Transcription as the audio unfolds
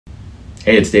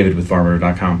Hey, it's David with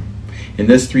Varminter.com. In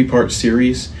this three-part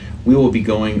series, we will be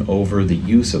going over the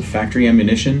use of factory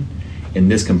ammunition in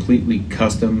this completely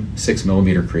custom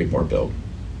 6mm Creedmoor build.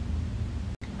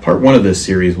 Part 1 of this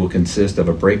series will consist of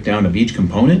a breakdown of each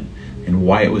component and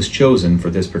why it was chosen for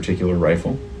this particular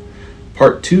rifle.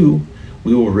 Part 2,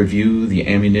 we will review the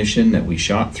ammunition that we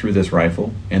shot through this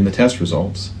rifle and the test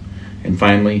results. And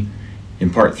finally,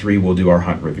 in Part 3, we'll do our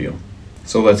hunt review.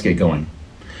 So let's get going.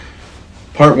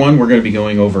 Part 1, we're going to be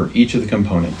going over each of the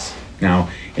components. Now,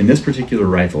 in this particular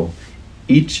rifle,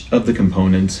 each of the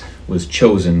components was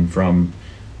chosen from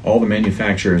all the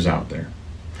manufacturers out there.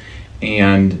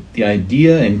 And the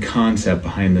idea and concept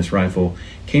behind this rifle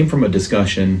came from a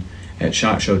discussion at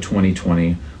SHOT Show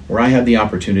 2020, where I had the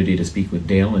opportunity to speak with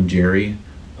Dale and Jerry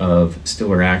of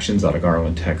Spuhr Actions out of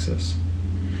Garland, Texas.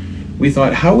 We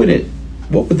thought,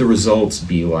 what would the results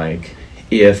be like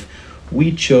if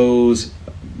we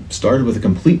started with a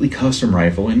completely custom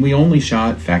rifle and we only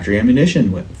shot factory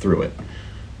ammunition through it?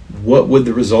 What would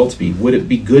the results be? Would it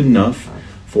be good enough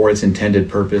for its intended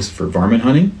purpose for varmint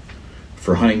hunting,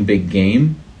 for hunting big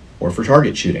game, or for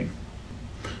target shooting?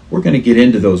 We're going to get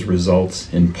into those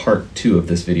results in part 2 of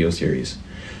this video series.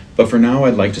 But for now,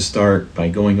 I'd like to start by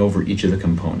going over each of the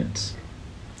components.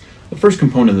 The first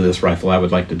component of this rifle I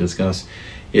would like to discuss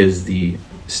is the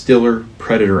Spuhr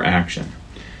Predator action.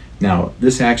 Now,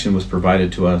 this action was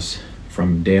provided to us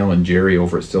from Dale and Jerry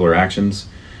over at Spuhr Actions.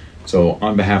 So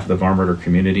on behalf of the Varminter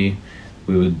community,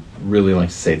 we would really like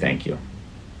to say thank you.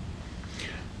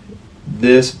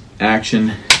 This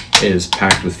action is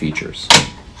packed with features.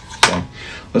 Okay.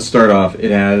 Let's start off. It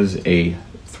has a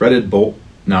threaded bolt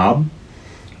knob.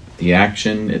 The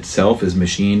action itself is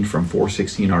machined from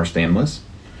 416R stainless.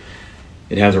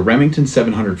 It has a Remington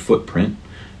 700 footprint,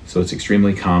 so it's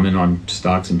extremely common on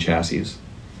stocks and chassis.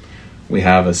 We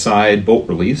have a side bolt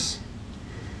release.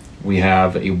 We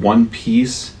have a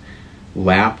one-piece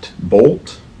lapped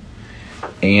bolt,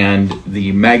 and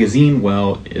the magazine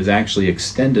well is actually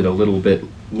extended a little bit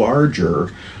larger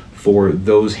for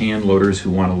those hand loaders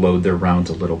who want to load their rounds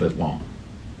a little bit long.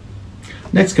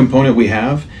 Next component we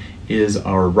have is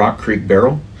our Rock Creek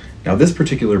barrel. Now, this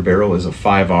particular barrel is a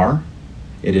 5R.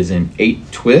 It is an 8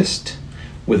 twist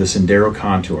with a Sendero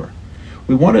contour.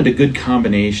 We wanted a good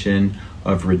combination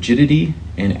of rigidity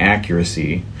and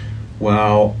accuracy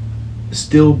while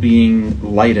still being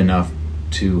light enough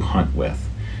to hunt with.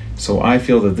 So I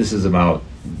feel that this is about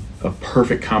a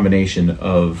perfect combination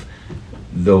of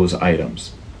those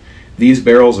items. These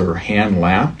barrels are hand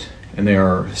lapped, and they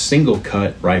are single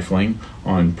cut rifling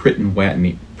on Pritt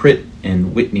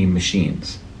and Whitney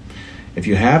machines. If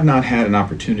you have not had an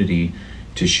opportunity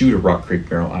to shoot a Rock Creek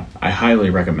barrel, I highly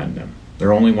recommend them.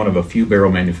 They're only one of a few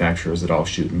barrel manufacturers that I'll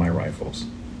shoot in my rifles.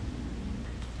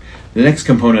 The next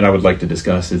component I would like to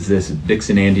discuss is this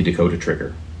Bix'n'Andy Dakota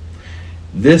trigger.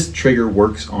 This trigger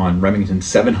works on Remington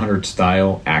 700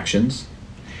 style actions.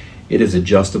 It is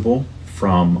adjustable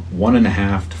from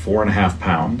 1.5 to 4.5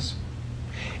 pounds.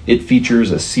 It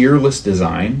features a searless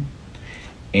design,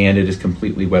 and it is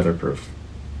completely weatherproof.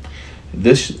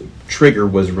 This trigger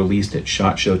was released at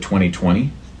SHOT Show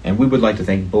 2020, and we would like to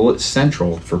thank Bullet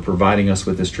Central for providing us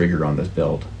with this trigger on this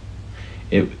build.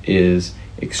 It is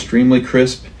extremely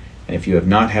crisp, and if you have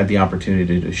not had the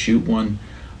opportunity to shoot one,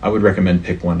 I would recommend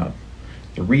pick one up.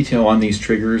 The retail on these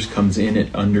triggers comes in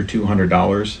at under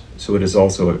 $200, so it is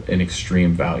also an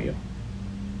extreme value.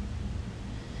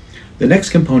 The next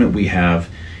component we have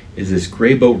is this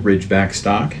Grayboe Ridgeback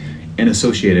stock and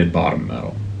associated bottom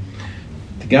metal.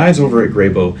 The guys over at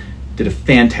Grayboe did a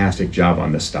fantastic job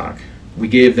on this stock. We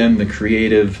gave them the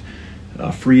creative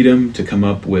freedom to come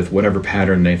up with whatever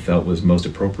pattern they felt was most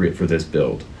appropriate for this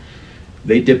build.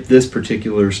 They dipped this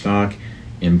particular stock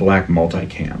in black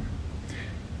multicam.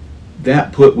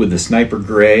 That, put with the sniper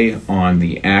gray on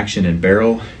the action and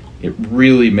barrel, it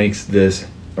really makes this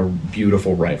a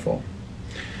beautiful rifle.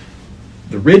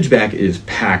 The Ridgeback is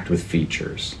packed with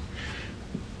features.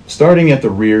 Starting at the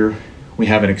rear, we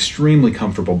have an extremely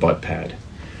comfortable butt pad.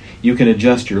 You can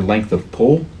adjust your length of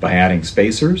pull by adding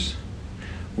spacers.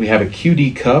 We have a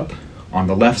QD cup on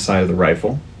the left side of the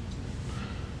rifle.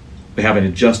 We have an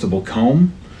adjustable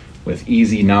comb with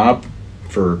easy knob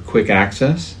for quick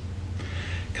access.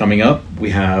 Coming up, we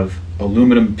have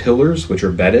aluminum pillars which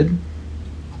are bedded.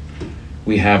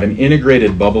 We have an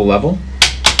integrated bubble level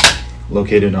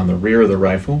located on the rear of the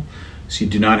rifle, so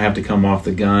you do not have to come off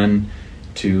the gun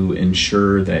to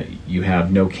ensure that you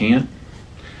have no cant.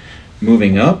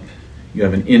 Moving up, you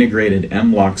have an integrated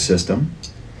M-lock system.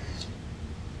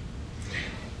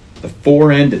 The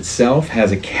fore end itself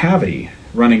has a cavity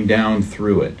running down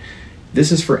through it.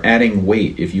 This is for adding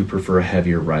weight if you prefer a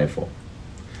heavier rifle.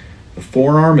 The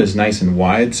forearm is nice and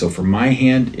wide, so for my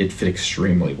hand, it fit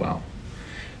extremely well.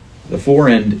 The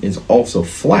forend is also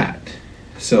flat,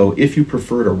 so if you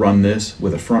prefer to run this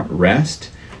with a front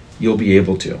rest, you'll be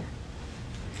able to.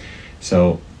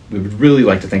 So we would really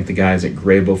like to thank the guys at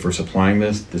Grayboe for supplying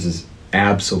this. This is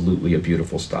absolutely a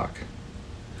beautiful stock.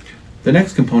 The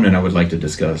next component I would like to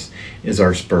discuss is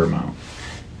our Spuhr mount.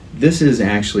 This is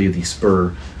actually the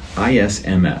Spuhr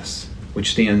ISMS,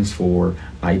 which stands for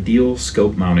Ideal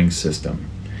Scope Mounting System,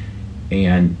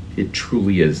 and it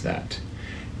truly is that.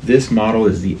 This model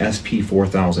is the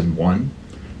SP4001,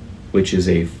 which is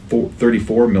a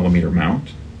 34mm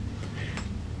mount.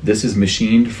 This is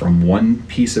machined from one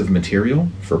piece of material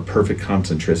for perfect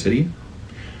concentricity.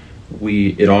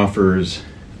 It offers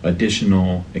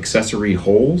additional accessory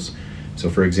holes. So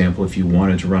for example, if you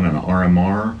wanted to run an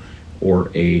RMR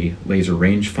or a laser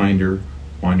rangefinder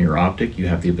on your optic, you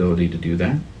have the ability to do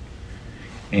that.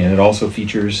 And it also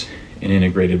features an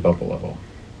integrated bubble level.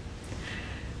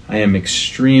 I am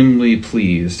extremely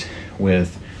pleased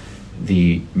with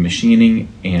the machining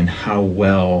and how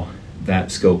well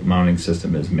that scope mounting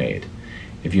system is made.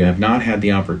 If you have not had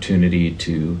the opportunity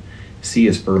to see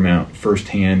a Spuhr mount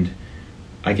firsthand,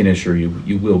 I can assure you,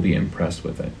 you will be impressed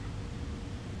with it.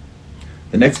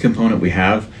 The next component we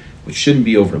have, which shouldn't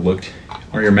be overlooked,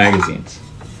 are your magazines.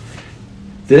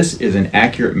 This is an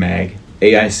Accurate Mag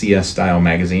AICS style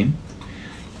magazine.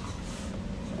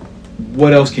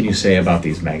 What else can you say about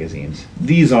these magazines?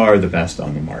 These are the best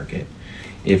on the market.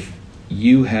 If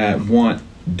you want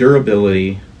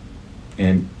durability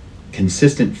and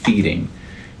consistent feeding,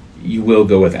 you will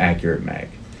go with Accurate Mag.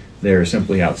 They're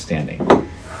simply outstanding.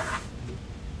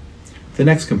 The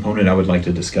next component I would like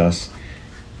to discuss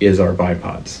is our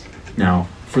bipods. Now,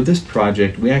 for this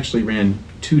project, we actually ran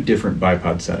two different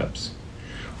bipod setups.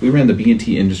 We ran the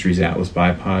B&T Industries Atlas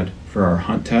bipod for our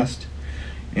hunt test,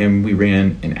 and we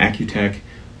ran an Accutech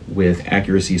with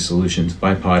Accuracy Solutions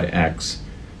Bipod X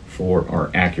for our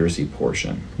accuracy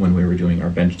portion when we were doing our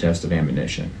bench test of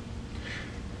ammunition.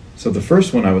 So the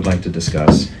first one I would like to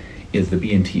discuss is the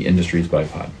B&T Industries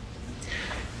bipod.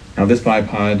 Now this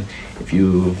bipod, if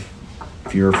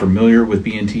you're familiar with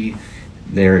B&T,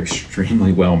 they're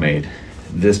extremely well made.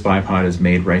 This bipod is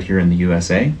made right here in the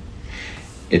USA.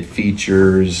 It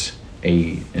features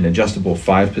an adjustable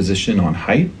 5 position on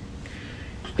height.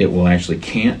 It will actually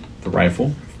cant the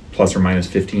rifle plus or minus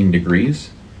 15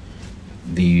 degrees.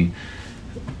 The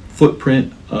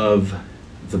footprint of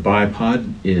the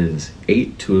bipod is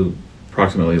 8 to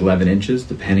approximately 11 inches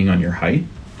depending on your height.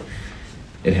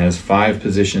 It has 5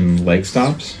 position leg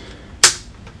stops.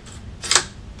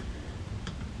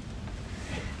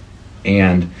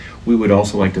 And we would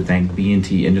also like to thank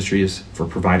B&T Industries for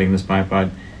providing this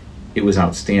bipod. It was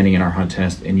outstanding in our hunt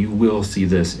test, and you will see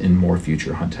this in more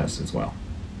future hunt tests as well.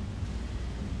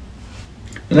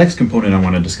 The next component I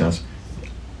want to discuss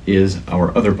is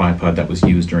our other bipod that was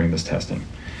used during this testing.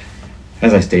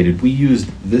 As I stated, we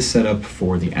used this setup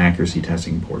for the accuracy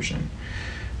testing portion.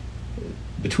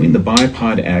 Between the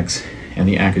Bipod X and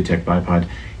the Accutech bipod,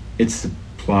 it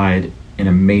supplied an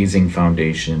amazing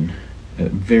foundation,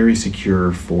 very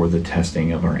secure for the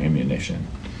testing of our ammunition.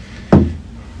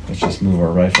 Let's just move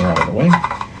our rifle out of the way.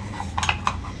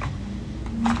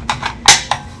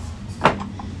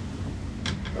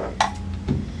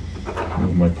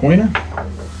 Move my pointer.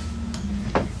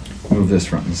 Move this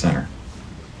front and center.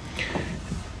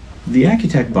 The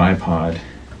Accutech bipod,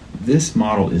 this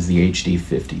model is the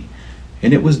HD50,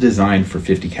 and it was designed for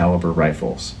 50 caliber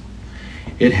rifles.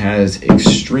 It has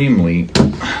extremely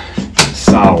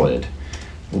solid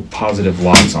positive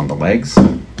locks on the legs.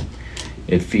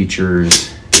 It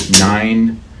features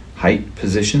 9 height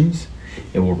positions.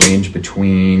 It will range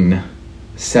between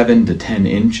 7 to 10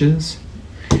 inches.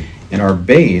 And our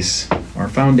base, our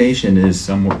foundation is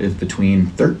between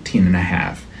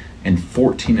 13.5 and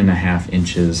 14.5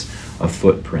 inches of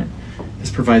footprint.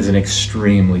 This provides an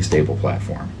extremely stable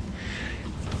platform.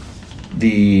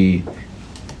 The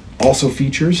also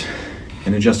features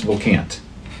an adjustable cant.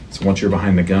 So once you're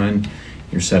behind the gun,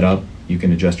 you're set up, you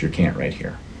can adjust your cant right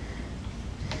here.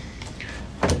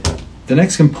 The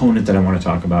next component that I want to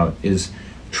talk about is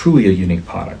truly a unique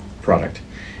product.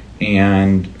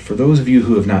 And for those of you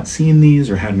who have not seen these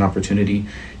or had an opportunity,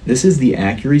 this is the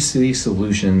Accuracy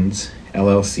Solutions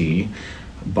LLC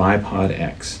Bipod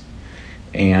X.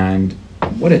 And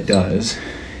what it does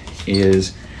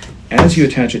is, as you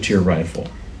attach it to your rifle,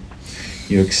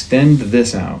 you extend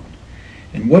this out.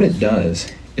 And what it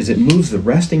does is it moves the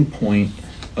resting point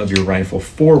of your rifle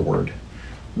forward,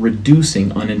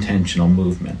 reducing unintentional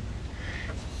movement.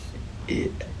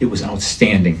 It was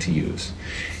outstanding to use.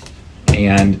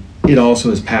 And It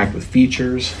also is packed with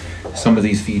features. Some of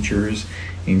these features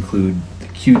include the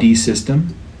QD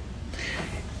system.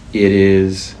 It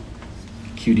has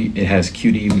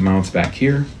QD mounts back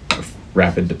here,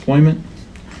 rapid deployment,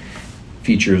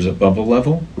 features a bubble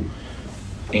level,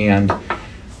 and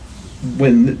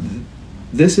when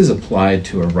this is applied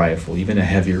to a rifle, even a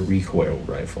heavier recoil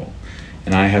rifle,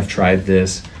 and I have tried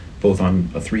this both on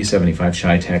a 375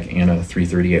 Chi-Tech and a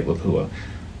 338 Lapua,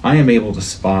 I am able to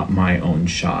spot my own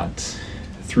shots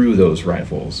through those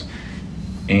rifles,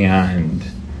 and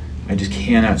I just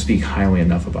cannot speak highly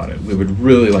enough about it. We would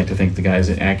really like to thank the guys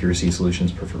at Accuracy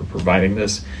Solutions for providing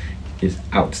this. It's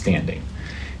outstanding.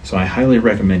 So I highly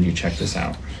recommend you check this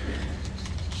out.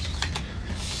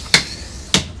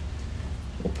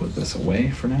 We'll put this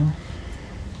away for now.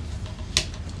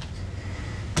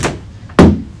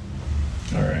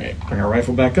 All right, bring our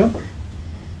rifle back up.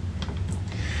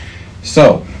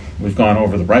 So we've gone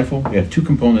over the rifle. We have two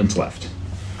components left.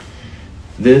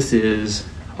 This is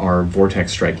our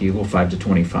Vortex Strike Eagle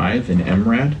 5-25 in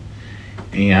MRAD,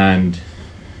 and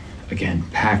again,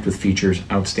 packed with features,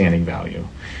 outstanding value.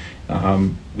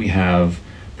 We have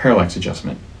parallax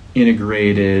adjustment,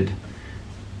 integrated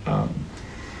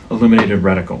illuminated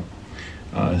reticle,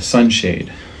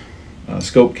 sunshade,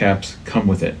 scope caps come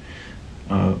with it,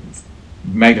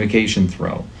 magnification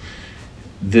throw.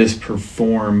 This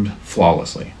performed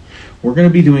flawlessly. We're going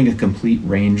to be doing a complete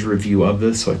range review of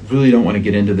this, so I really don't want to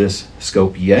get into this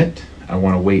scope yet. I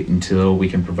want to wait until we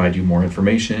can provide you more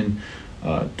information,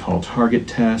 tall target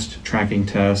test, tracking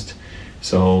test.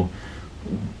 So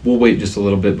we'll wait just a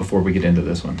little bit before we get into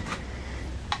this one.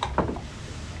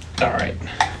 All right.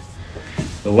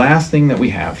 The last thing that we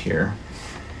have here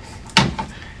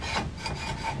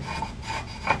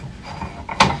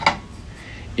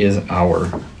is our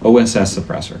OSS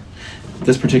suppressor.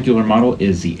 This particular model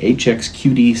is the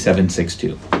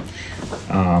HXQD762.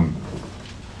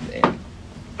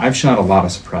 I've shot a lot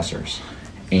of suppressors,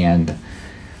 and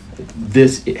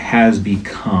this has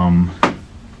become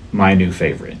my new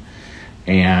favorite.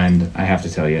 And I have to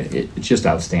tell you, it's just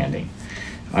outstanding.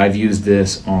 I've used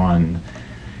this on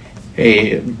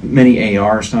many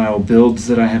AR style builds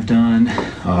that I have done,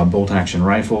 bolt action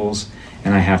rifles,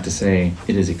 and I have to say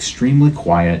it is extremely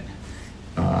quiet.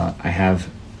 I have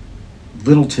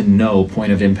little to no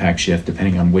point of impact shift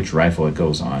depending on which rifle it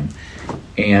goes on.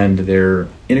 And their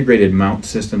integrated mount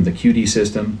system, the QD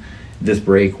system, this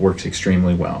brake works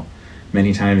extremely well.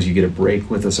 Many times you get a brake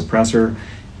with a suppressor,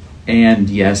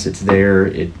 and yes, it's there,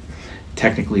 it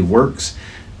technically works,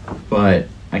 but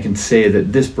I can say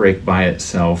that this brake by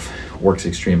itself works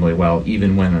extremely well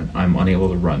even when I'm unable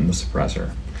to run the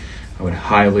suppressor. I would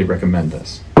highly recommend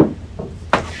this.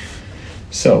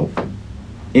 So,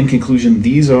 in conclusion,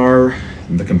 these are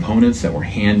the components that were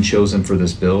hand chosen for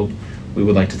this build. We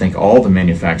would like to thank all the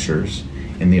manufacturers,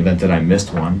 in the event that I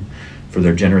missed one, for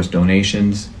their generous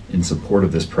donations in support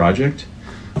of this project.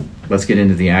 Let's get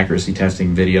into the accuracy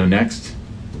testing video next.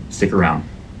 Stick around.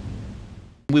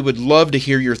 We would love to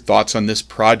hear your thoughts on this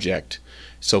project,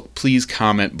 so please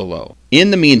comment below.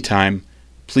 In the meantime,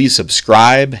 please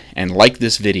subscribe and like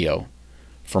this video.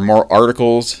 For more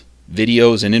articles,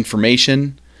 videos, and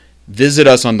information, visit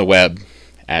us on the web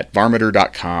at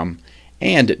varminter.com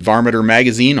and at Varminter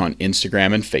Magazine on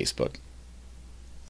Instagram and Facebook.